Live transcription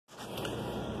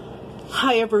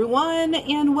Hi everyone,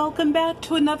 and welcome back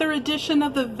to another edition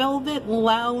of the Velvet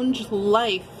Lounge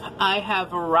Life. I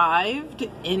have arrived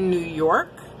in New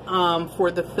York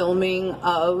for the filming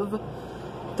of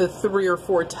the 3 or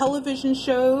 4 television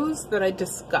shows that I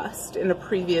discussed in a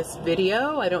previous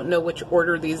video. I don't know which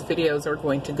order these videos are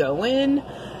going to go in,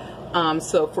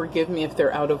 so forgive me if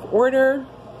they're out of order.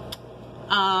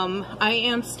 I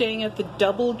am staying at the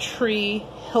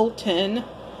DoubleTree Hilton,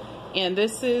 and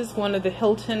this is one of the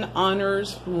Hilton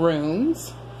Honors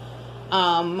rooms.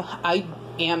 I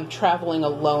am traveling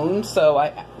alone, so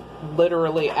I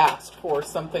literally asked for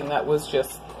something that was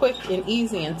just quick and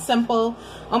easy and simple.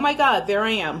 Oh my God, there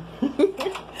I am.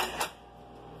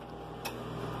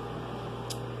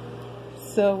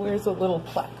 So where's a little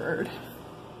placard?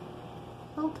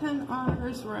 Hilton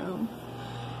Honors room.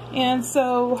 And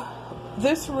so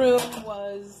this room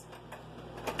was,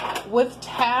 with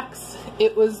tax,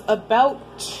 it was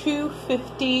about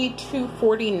 $250,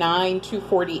 $249,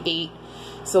 $248.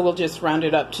 So we'll just round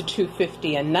it up to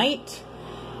 $250 a night.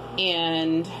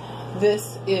 And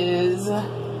this is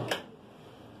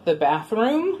the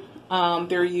bathroom.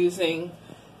 They're using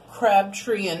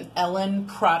CRABTREE and EVELYN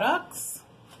products,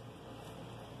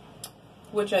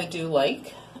 which I do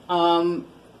like.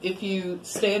 If you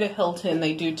stay at a Hilton,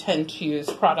 they do tend to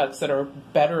use products that are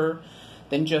better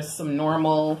than just some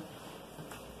normal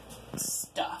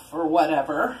stuff or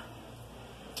whatever.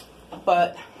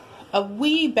 But a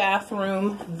wee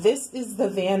bathroom. This is the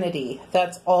vanity.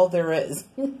 That's all there is.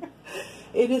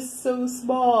 It is so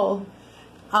small.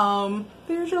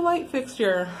 There's your light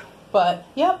fixture. But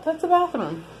yep, that's a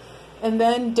bathroom. And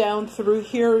then down through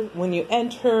here, when you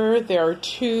enter, there are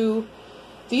 2.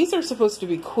 These are supposed to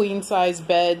be queen size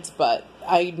beds, but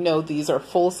I know these are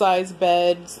full size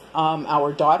beds.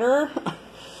 Our daughter,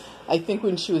 I think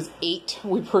when she was 8,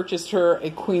 we purchased her a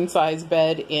queen size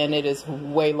bed, and it is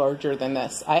way larger than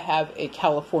this. I have a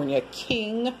California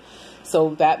king,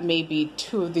 so that may be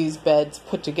 2 of these beds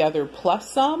put together plus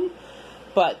some.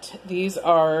 But these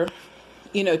are,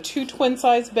 you know, 2 twin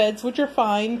size beds, which are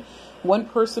fine. 1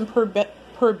 person per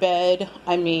bed.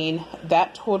 I mean,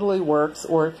 that totally works.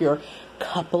 Or if you're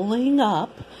coupling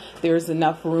up, there's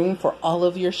enough room for all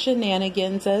of your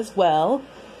shenanigans as well.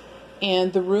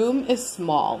 And the room is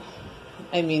small.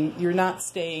 I mean, you're not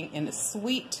staying in a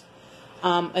suite.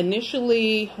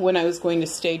 Initially, when I was going to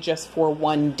stay just for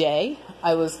 1 day,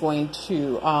 I was going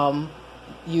to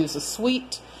use a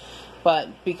suite.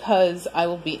 But because I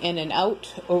will be in and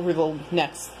out over the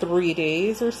next 3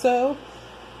 days or so,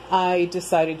 I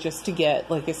decided just to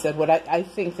get, like I said, what I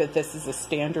think that this is a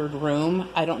standard room.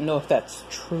 I don't know if that's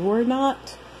true or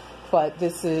not, but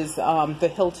this is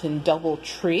the Hilton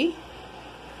DoubleTree.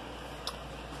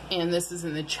 And this is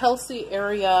in the Chelsea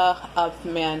area of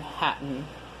Manhattan.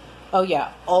 Oh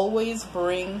yeah, always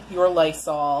bring your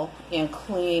Lysol and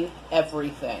clean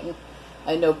everything.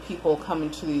 I know people come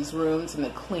into these rooms and they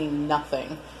clean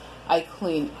nothing.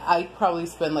 I probably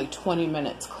spend like 20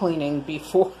 minutes cleaning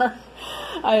before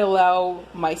I allow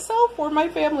myself or my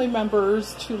family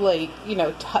members to, like, you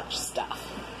know, touch stuff.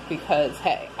 Because,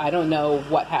 hey, I don't know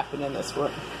what happened in this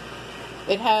room.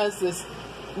 It has this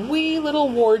wee little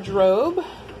wardrobe,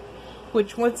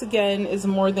 which once again is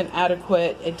more than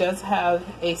adequate. It does have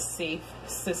a safe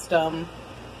system.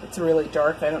 It's really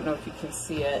dark. I don't know if you can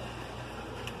see it.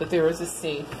 But there is a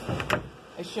safe.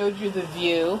 I showed you the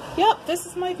view. Yep, this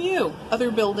is my view. Other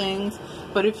buildings.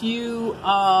 But if you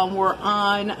were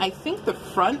on, I think, the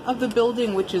front of the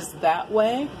building, which is that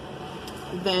way,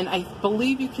 then I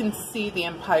believe you can see the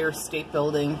Empire State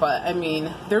Building. But, I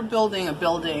mean, they're building a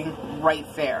building right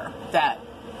there. That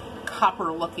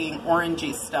copper-looking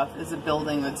orangey stuff is a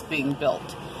building that's being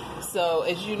built. So,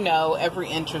 as you know, every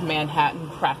inch of Manhattan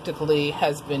practically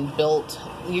has been built.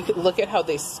 You could look at how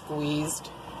they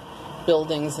squeezed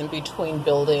buildings in between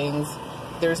buildings.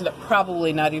 There's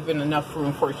probably not even enough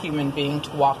room for a human being to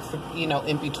walk through, you know,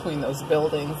 in between those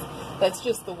buildings. That's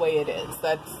just the way it is.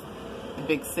 That's the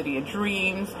big city of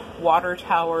dreams, water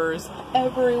towers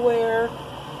everywhere.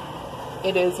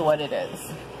 It is what it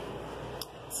is.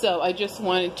 So I just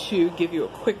wanted to give you a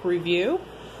quick review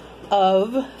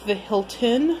of the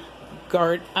Hilton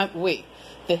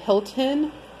the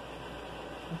Hilton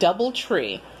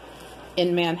DoubleTree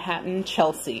in Manhattan,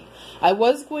 Chelsea. I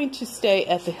was going to stay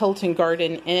at the Hilton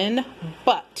Garden Inn,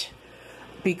 but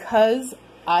because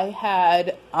I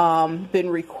had been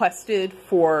requested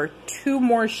for 2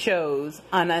 more shows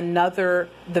on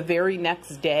the very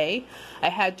next day, I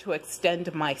had to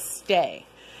extend my stay.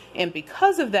 And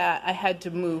because of that, I had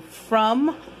to move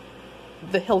from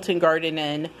the Hilton Garden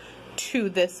Inn to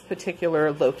this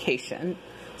particular location.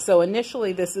 So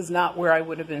initially, this is not where I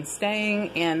would have been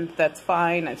staying, and that's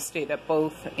fine. I've stayed at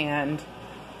both, and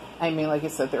I mean, like I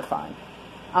said, they're fine.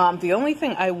 The only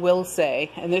thing I will say,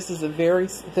 and this is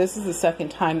the second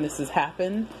time this has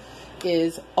happened,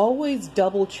 is always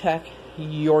double check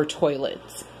your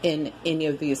toilets in any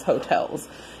of these hotels.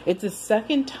 It's the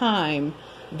second time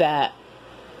that,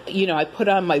 you know, I put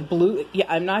on my blue, yeah,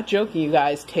 I'm not joking, you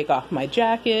guys, take off my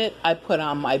jacket, I put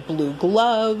on my blue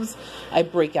gloves, I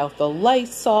break out the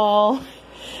Lysol,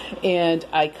 and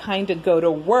I kind of go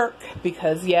to work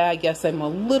because, yeah, I guess I'm a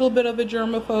little bit of a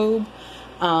germaphobe,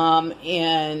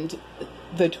 and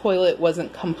the toilet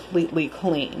wasn't completely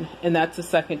clean, and that's the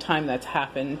second time that's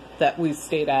happened that we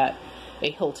stayed at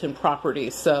a Hilton property.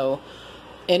 So,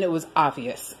 and it was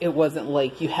obvious. It wasn't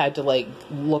like you had to like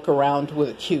look around with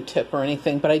a Q-tip or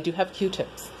anything, but I do have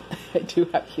Q-tips. I do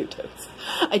have Q-tips.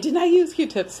 I did not use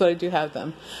Q-tips, but I do have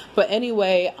them. But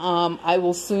anyway, I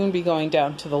will soon be going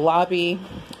down to the lobby.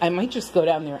 I might just go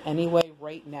down there anyway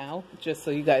right now, just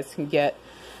so you guys can get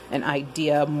an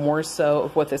idea more so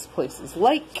of what this place is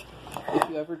like, if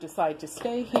you ever decide to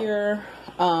stay here.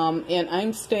 And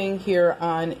I'm staying here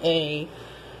on a,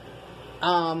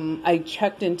 I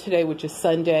checked in today, which is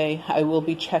Sunday. I will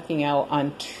be checking out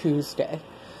on Tuesday.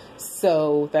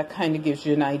 So that kind of gives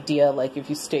you an idea, like if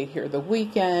you stayed here the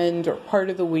weekend or part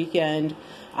of the weekend,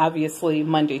 obviously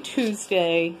Monday,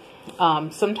 Tuesday.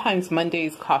 Sometimes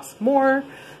Mondays cost more.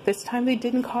 This time they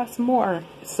didn't cost more.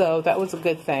 So that was a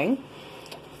good thing.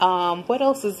 What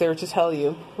else is there to tell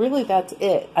you? Really, that's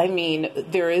it. I mean,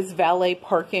 there is valet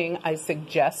parking. I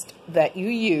suggest that you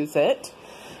use it,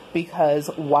 because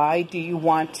why do you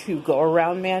want to go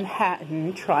around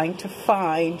Manhattan trying to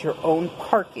find your own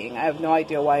parking? I have no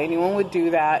idea why anyone would do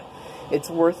that. It's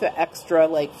worth the extra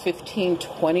like $15,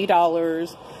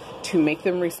 $20 to make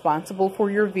them responsible for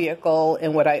your vehicle.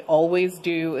 And what I always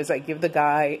do is I give the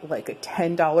guy like a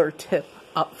 $10 tip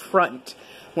up front.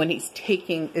 When he's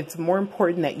taking, it's more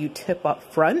important that you tip up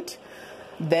front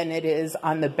than it is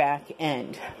on the back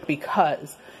end,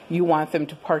 because you want them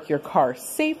to park your car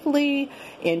safely,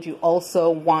 and you also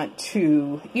want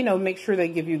to, you know, make sure they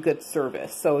give you good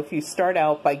service. So if you start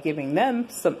out by giving them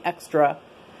some extra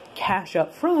cash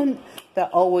up front,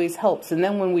 that always helps. And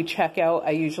then when we check out, I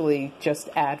usually just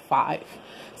add $5.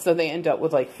 So they end up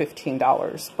with like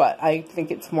 $15. But I think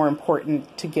it's more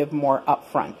important to give more up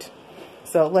front.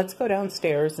 So let's go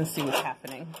downstairs and see what's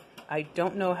happening. I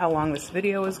don't know how long this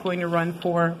video is going to run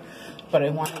for, but I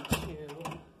wanted to,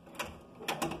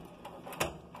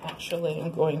 actually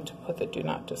I'm going to put the do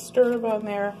not disturb on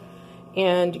there.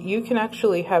 And you can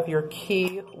actually have your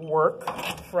key work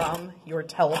from your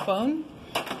telephone.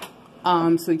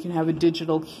 So you can have a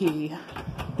digital key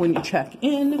when you check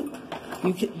in.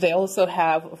 They also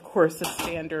have, of course, the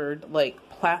standard like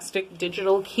plastic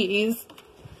digital keys.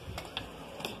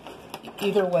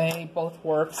 Either way, both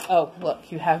works. Oh,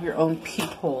 look, you have your own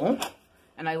peephole.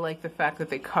 And I like the fact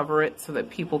that they cover it so that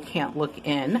people can't look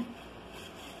in.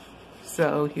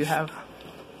 So you have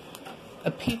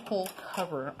a peephole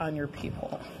cover on your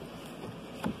peephole.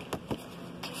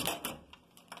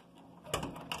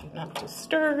 Do not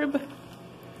disturb.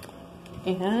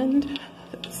 And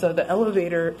so the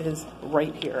elevator is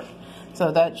right here.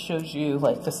 So that shows you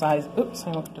like the size. Oops,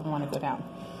 I don't want to go down.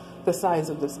 The size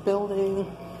of this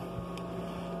building.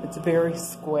 It's very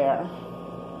square.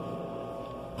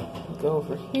 Go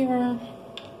over here,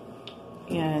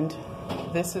 and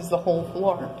this is the whole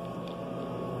floor.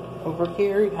 Over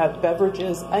here you have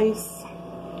beverages, ice,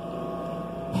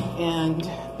 and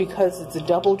because it's a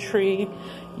DoubleTree,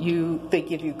 they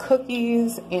give you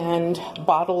cookies and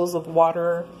bottles of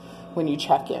water when you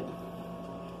check in.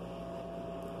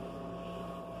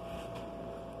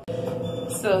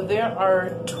 So there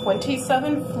are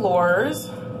 27 floors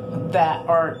that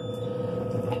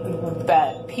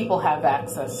people have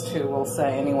access to, we'll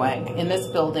say anyway, in this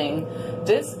building.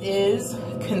 This is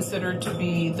considered to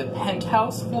be the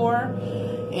penthouse floor,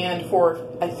 and for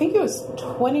I think it was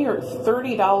 $20 or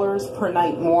 $30 per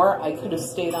night more, I could have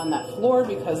stayed on that floor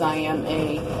because I am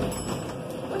a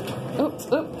oops,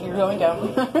 you're going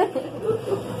down.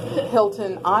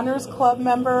 Hilton Honors Club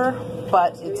member,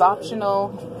 but it's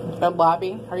optional.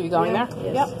 Lobby, are you going there?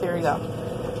 Yes. Yep, there you go.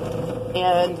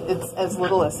 And it's as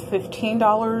little as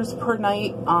 $15 per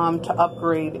night to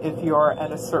upgrade if you're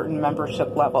at a certain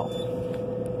membership level.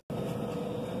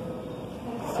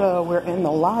 So we're in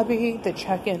the lobby. The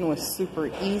check-in was super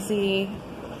easy.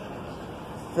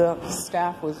 The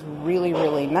staff was really,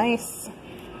 really nice.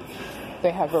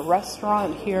 They have a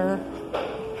restaurant here.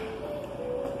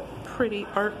 Pretty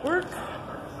artwork.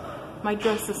 My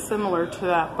dress is similar to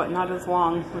that, but not as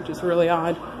long, which is really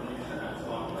odd.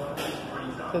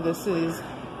 So this is,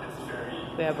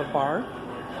 they have a bar.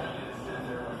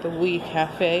 The Wee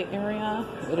Cafe area,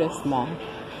 it is small.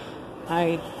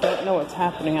 I don't know what's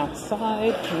happening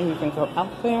outside. Can we even go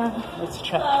out there? Let's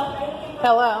check.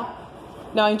 Hello.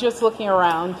 No, I'm just looking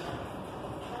around.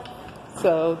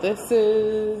 So this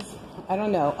is, I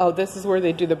don't know. Oh, this is where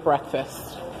they do the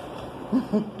breakfast.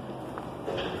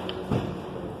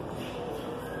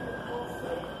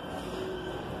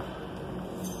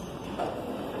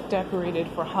 Decorated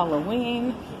for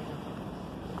Halloween.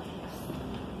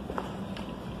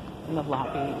 And the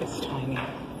lobby is tiny.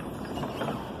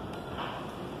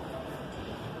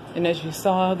 And as you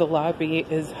saw, the lobby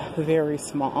is very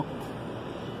small.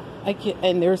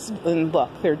 And look,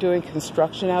 they're doing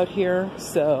construction out here.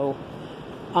 So,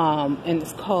 and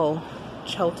it's called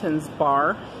Chelton's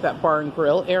Bar, that bar and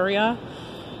grill area.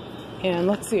 And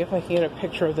let's see if I can get a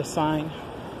picture of the sign.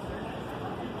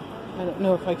 I don't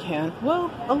know if I can.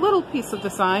 Well, a little piece of the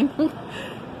sign.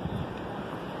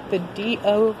 The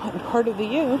D-O and part of the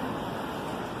U.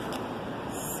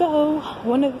 So,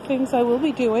 one of the things I will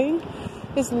be doing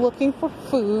is looking for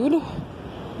food.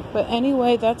 But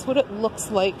anyway, that's what it looks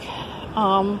like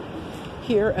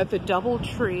here at the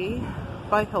DoubleTree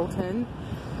by Hilton.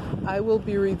 I will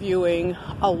be reviewing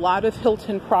a lot of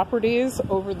Hilton properties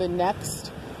over the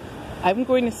next, I'm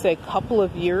going to say, couple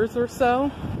of years or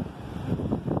so.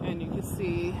 And you can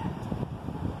see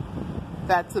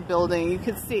that's a building. You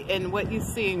can see, and what you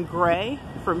see in gray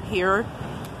from here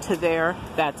to there,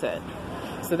 that's it.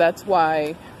 So that's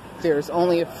why there's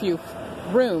only a few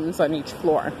rooms on each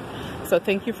floor. So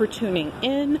thank you for tuning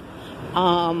in.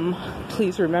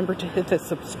 Please remember to hit the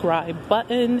subscribe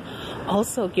button.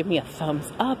 Also give me a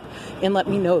thumbs up and let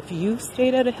me know if you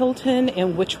stayed at a Hilton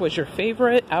and which was your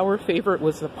favorite. Our favorite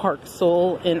was the Park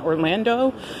Sol in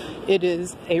Orlando. It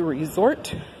is a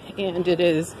resort and it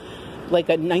is like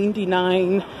a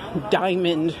 99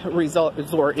 diamond resort.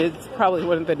 It's probably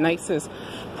one of the nicest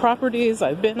properties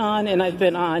I've been on, and I've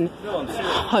been on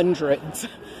hundreds.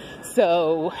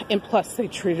 So, and plus they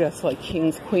treat us like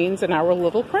kings, queens, and our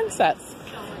little princess.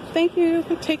 Thank you.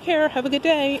 Take care. Have a good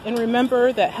day. And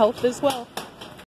remember that health is wealth.